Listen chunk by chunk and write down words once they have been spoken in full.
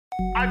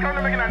I come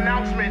to make an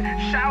announcement.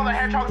 Shadow the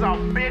Hedgehog's a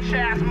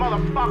bitch-ass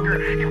motherfucker.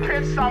 He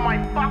pissed on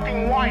my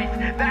fucking wife.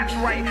 That's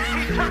right.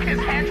 He took his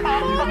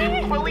hedgehog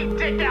fucking quilly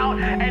dick out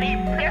and he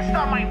pissed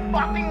on my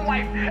fucking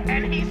wife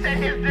and he said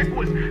his dick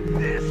was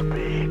this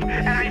big.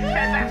 And I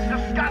said that's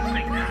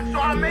disgusting. So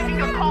I'm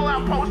making a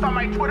call-out post on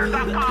my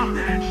twitter.com.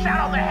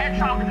 Shadow the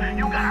Hedgehog,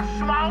 you got a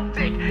small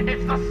dick.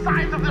 It's the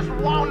size of this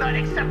walnut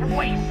except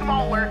way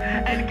smaller.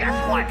 And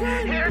guess what?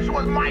 Here's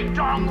what my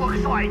dong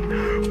looks like.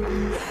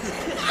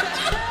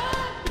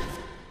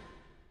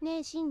 ね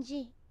えシン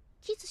ジ、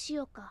キスし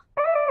ようか。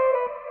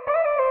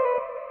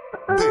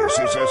 This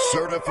is a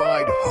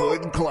certified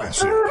hood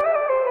classic.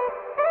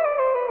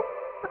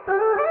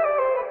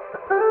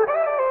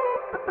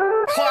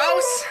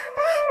 Klaus,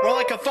 we're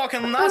like a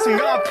fucking louse. I'm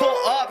gonna pull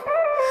up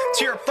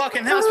to your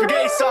fucking house,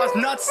 spaghetti sauce,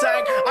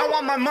 nutsack. I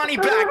want my money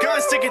back,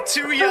 gonna stick it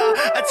to ya.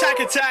 Attack,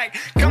 attack,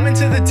 coming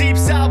to the deep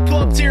south, pull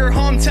up to your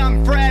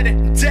hometown,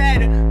 Fred,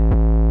 dead.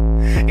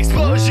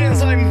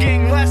 Explosions like I'm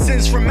getting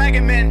lessons from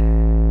Megumin.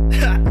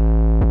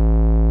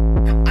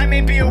 I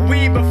may be a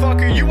weeb, but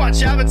fucker, you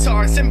watch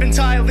Avatar. Simping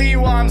Ty Lee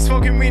while I'm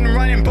smoking weed and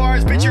running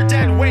bars. Bitch, you're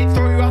dead weight,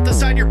 throw you out the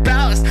side of your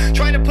ballast.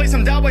 Trying to play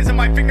some Daoboys and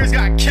my fingers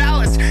got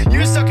calloused.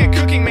 You suck at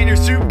cooking, man, your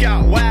soup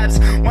got WABS.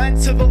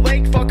 Went to the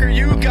lake, fucker,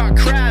 you got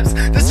crabs.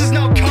 This is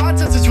no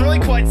contest, it's really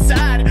quite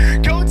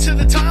sad. Go to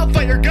the tile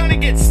fight, you're gonna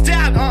get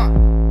stabbed,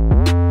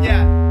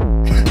 yeah.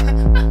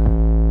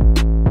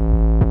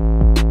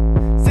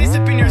 Stay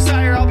sipping your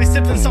cider, I'll be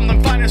sipping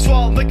something finer.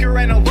 Swallow liquor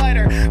and a